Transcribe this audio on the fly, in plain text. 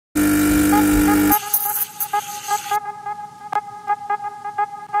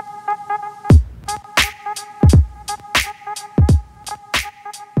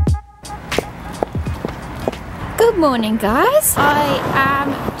morning, guys. I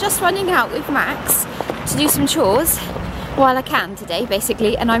am just running out with Max to do some chores while I can today,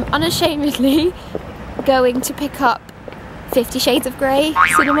 basically, and I'm unashamedly going to pick up 50 Shades of Grey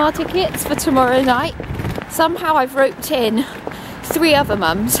cinema tickets for tomorrow night. Somehow I've roped in 3 other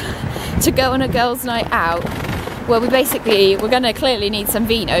mums to go on a girls' night out where we're going to clearly need some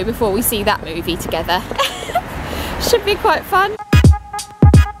vino before we see that movie together. Should be quite fun.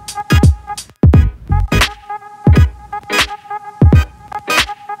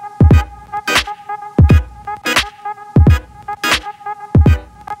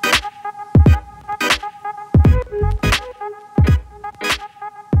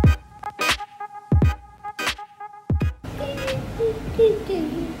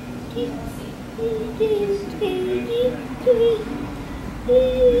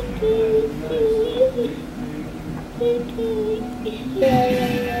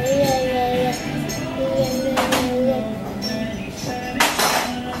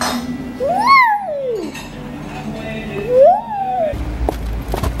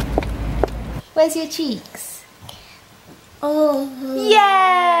 Where's your cheeks? Oh.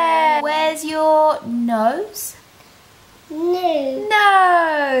 Yeah! Where's your nose?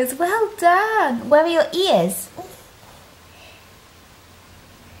 Nose! Well done! Where are your ears?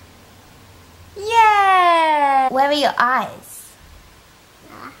 Yeah! Where are your eyes?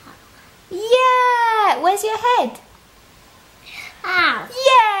 Yeah! Where's your head? Ow!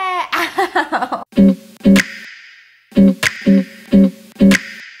 Yeah! Ow!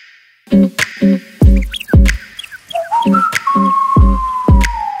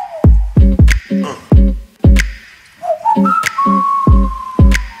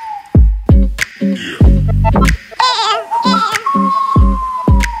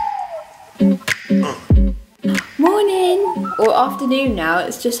 Or afternoon now,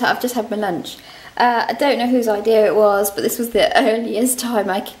 I've just had my lunch. I don't know whose idea it was, but this was the earliest time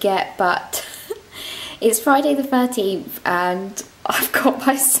I could get, but it's Friday the 13th and I've got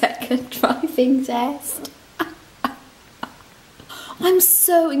my second driving test. I'm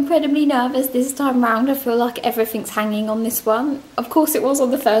so incredibly nervous this time round. I feel like everything's hanging on this one. Of course it was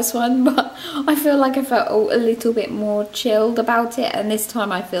on the first one, but I feel like I felt a little bit more chilled about it, and this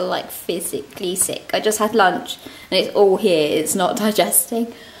time I feel like physically sick. I just had lunch and it's all here, it's not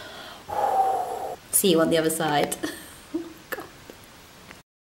digesting. See you on the other side. God.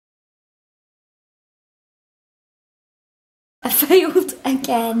 I failed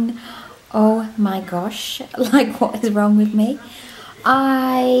again. Oh my gosh, like what is wrong with me?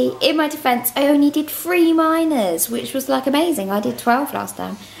 In my defence, I only did 3 minors, which was like amazing. I did 12 last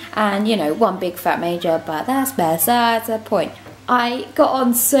time, and you know, 1 big fat major, but that's besides the point. I got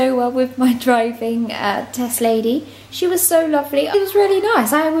on so well with my driving test lady. She was so lovely. It was really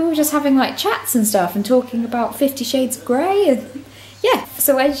nice. We were just having like chats and stuff and talking about 50 Shades of Grey, and yeah.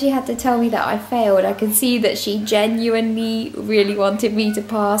 So when she had to tell me that I failed, I could see that she genuinely really wanted me to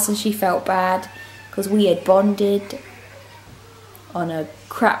pass, and she felt bad because we had bonded on a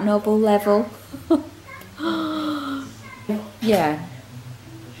crap novel level. Yeah.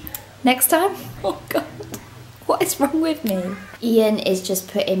 Next time? Oh God, what is wrong with me? Ian is just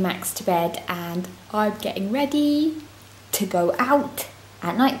putting Max to bed and I'm getting ready to go out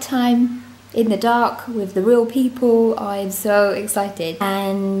at night time in the dark with the real people. I'm so excited,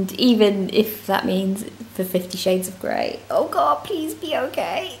 and even if that means for 50 Shades of Grey. Oh God, please be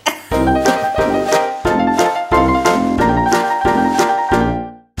okay.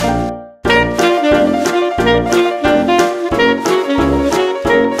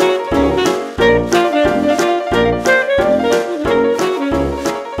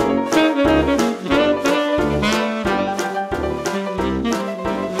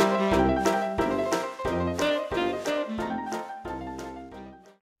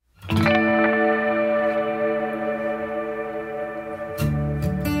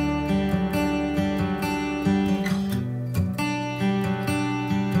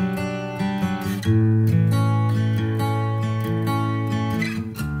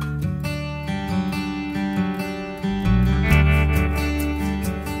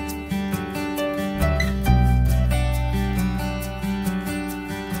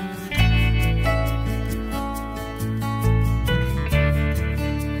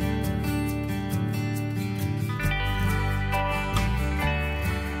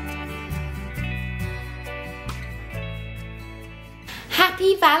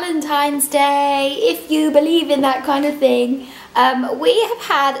 Happy Valentine's Day, if you believe in that kind of thing. We have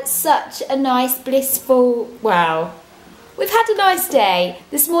had such a nice, blissful, wow, we've had a nice day.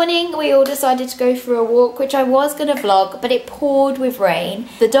 This morning we all decided to go for a walk, which I was going to vlog, but it poured with rain.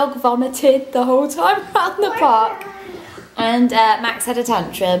 The dog vomited the whole time around the park. and Max had a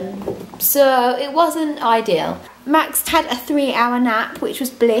tantrum, so it wasn't ideal. Max had a 3-hour nap, which was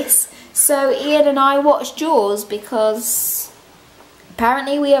bliss, so Ian and I watched Jaws because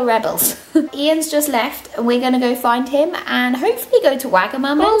apparently we are rebels. Ian's just left and we're going to go find him and hopefully go to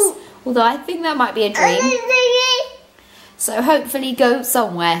Wagamama's, although I think that might be a dream. So hopefully go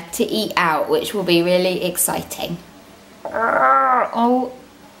somewhere to eat out, which will be really exciting. Oh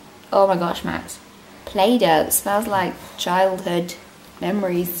my gosh, Max. Play-Doh, it smells like childhood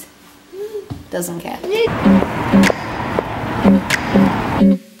memories. Doesn't care.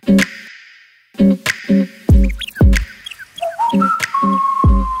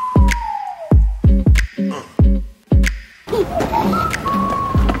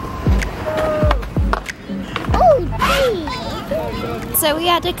 So we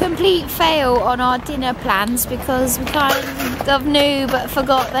had a complete fail on our dinner plans because we kind of knew but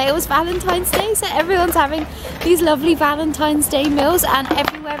forgot that it was Valentine's Day, so everyone's having these lovely Valentine's Day meals and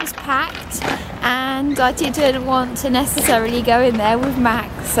everywhere is packed, and I didn't want to necessarily go in there with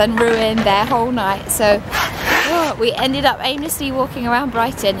Max and ruin their whole night, so we ended up aimlessly walking around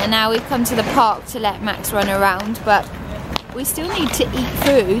Brighton, and now we've come to the park to let Max run around, but we still need to eat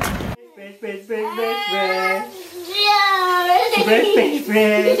food. Bread, bread, bread. Bread, bread,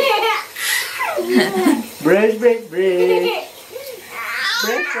 bread. Bread, bread,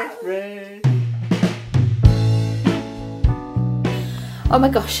 bread. Oh my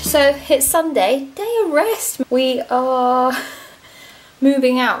gosh, so it's Sunday, day of rest. We are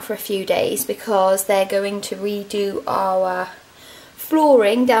moving out for a few days because they're going to redo our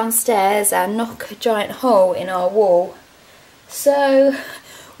flooring downstairs and knock a giant hole in our wall. So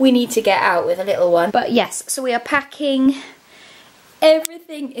we need to get out with a little one. But yes, so we are packing.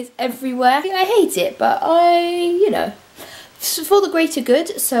 Everything is everywhere. I hate it, but you know, it's for the greater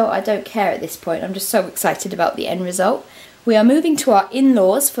good, so I don't care at this point. I'm just so excited about the end result. We are moving to our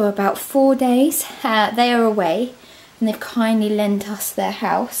in-laws for about 4 days. They are away, and they've kindly lent us their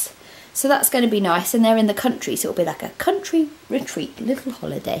house. So that's going to be nice, and they're in the country, so it'll be like a country retreat, little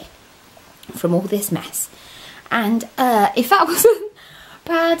holiday from all this mess. And if that wasn't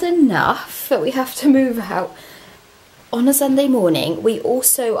bad enough that we have to move out on a Sunday morning, we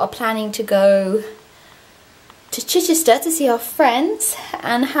also are planning to go to Chichester to see our friends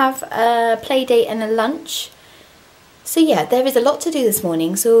and have a play date and a lunch. So yeah, there is a lot to do this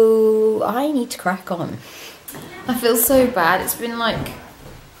morning, so I need to crack on. I feel so bad. It's been like,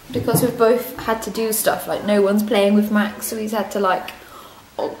 because we've both had to do stuff, like no one's playing with Max, so he's had to like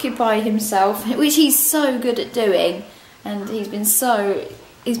occupy himself, which he's so good at doing, and he's been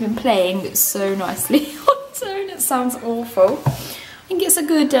playing so nicely on his own. It sounds awful. I think it's a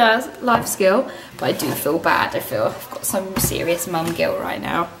good life skill, but I do feel bad. I feel I've got some serious mum guilt right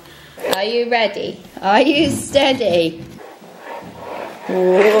now. Are you ready? Are you steady?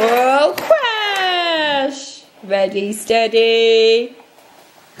 Whoa, crash! Ready, steady.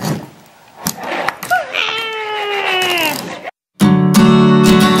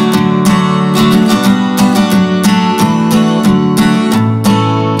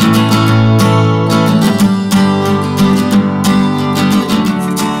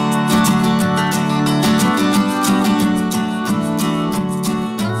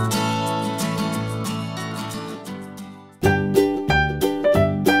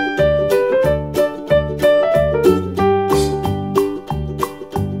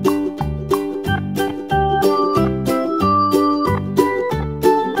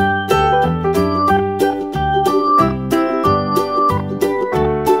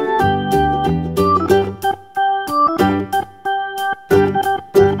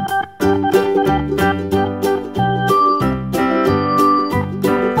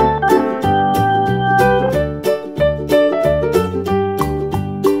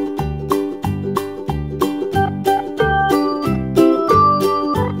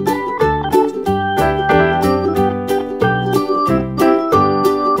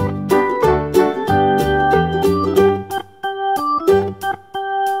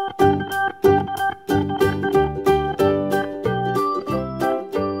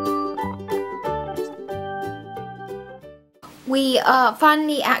 We are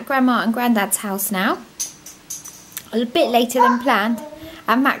finally at Grandma and Granddad's house now. A bit later than planned.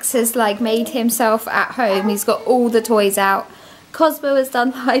 And Max has like made himself at home. He's got all the toys out. Cosmo has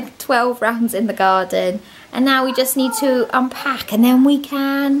done like 12 rounds in the garden. And now we just need to unpack and then we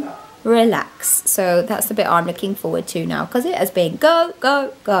can relax. So that's the bit I'm looking forward to now, because it has been go,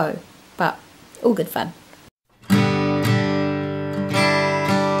 go, go. But all good fun.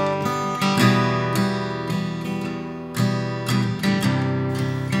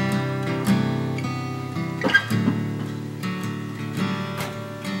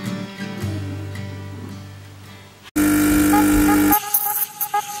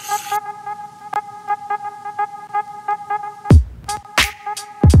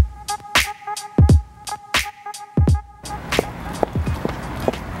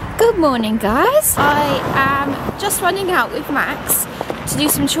 Good morning, guys. I am just running out with Max to do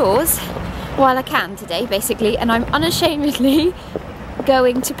some chores while I can today, basically, and I'm unashamedly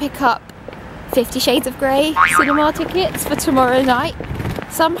going to pick up 50 Shades of Grey cinema tickets for tomorrow night.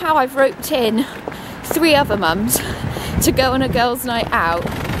 Somehow I've roped in 3 other mums to go on a girls' night out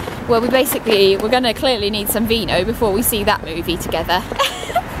where we're going to clearly need some vino before we see that movie together.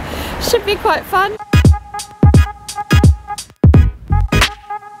 Should be quite fun.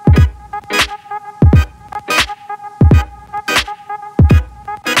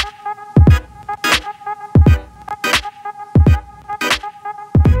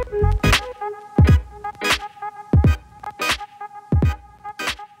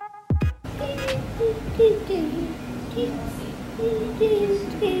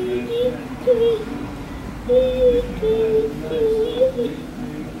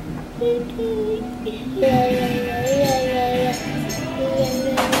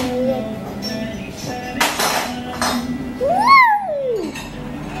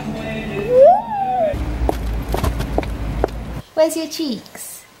 Where's your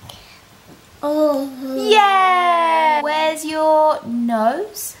cheeks? Oh. Yeah! Where's your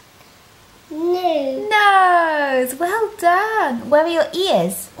nose? Nose! Well done! Where are your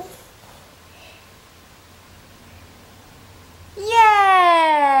ears?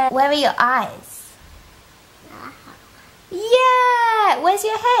 Yeah! Where are your eyes? Yeah! Where's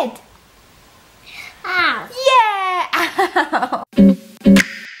your head? Ow! Yeah! Ow!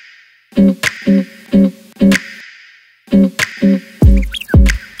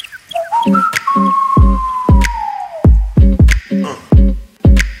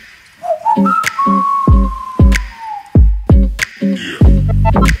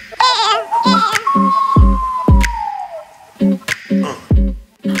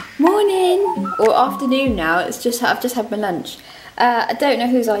 Or afternoon now, I've just had my lunch. I don't know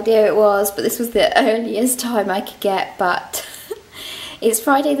whose idea it was, but this was the earliest time I could get, but it's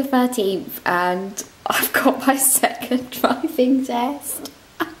Friday the 13th and I've got my second driving test.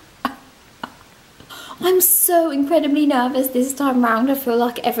 I'm so incredibly nervous this time round. I feel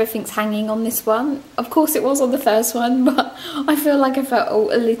like everything's hanging on this one. Of course it was on the first one, but I feel like I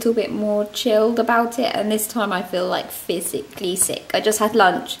felt a little bit more chilled about it, and this time I feel like physically sick. I just had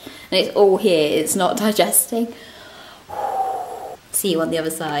lunch and it's all here, it's not digesting. See you on the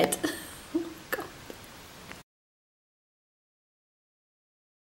other side. God.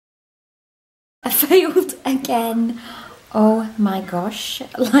 I failed again. Oh my gosh,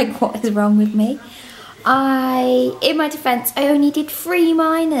 like what is wrong with me? In my defence, I only did 3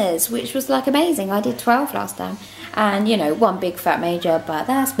 minors, which was like amazing. I did 12 last time, and you know, 1 big fat major, but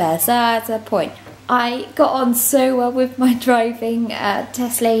that's besides the point. I got on so well with my driving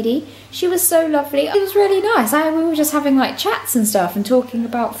test lady. She was so lovely. It was really nice. We were just having like chats and stuff and talking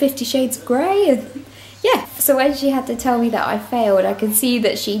about 50 Shades of Grey, and yeah. So when she had to tell me that I failed, I could see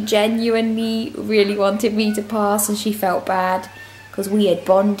that she genuinely really wanted me to pass, and she felt bad because we had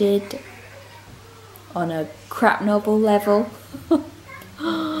bonded on a crap novel level.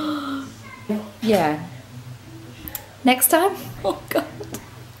 Yeah. Next time? Oh God,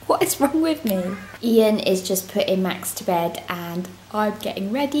 what is wrong with me? Ian is just putting Max to bed and I'm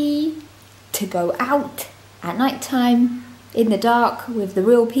getting ready to go out at night time in the dark with the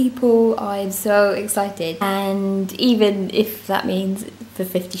real people. I'm so excited, and even if that means for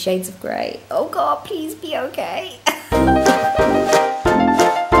 50 Shades of Grey. Oh God, please be okay.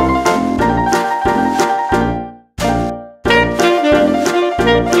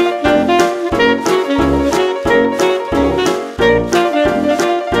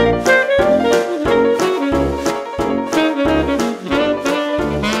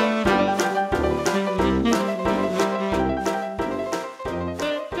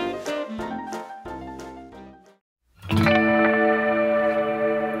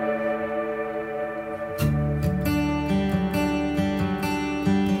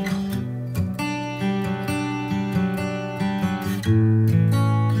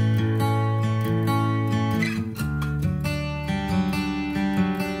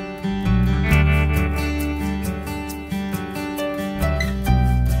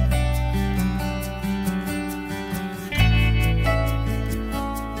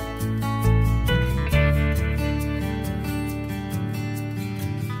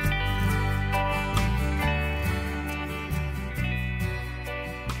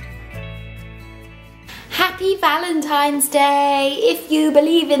 Happy Valentine's Day, if you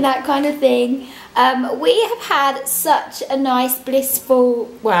believe in that kind of thing. We have had such a nice, blissful,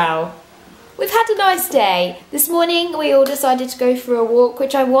 well, we've had a nice day. This morning we all decided to go for a walk,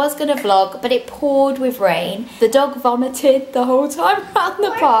 which I was going to vlog, but it poured with rain. The dog vomited the whole time around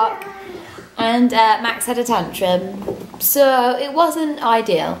the park, and Max had a tantrum, so it wasn't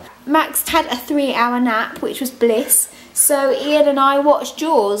ideal. Max had a 3-hour nap, which was bliss, so Ian and I watched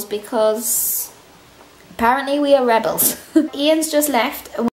Jaws because apparently we are rebels. Ian's just left.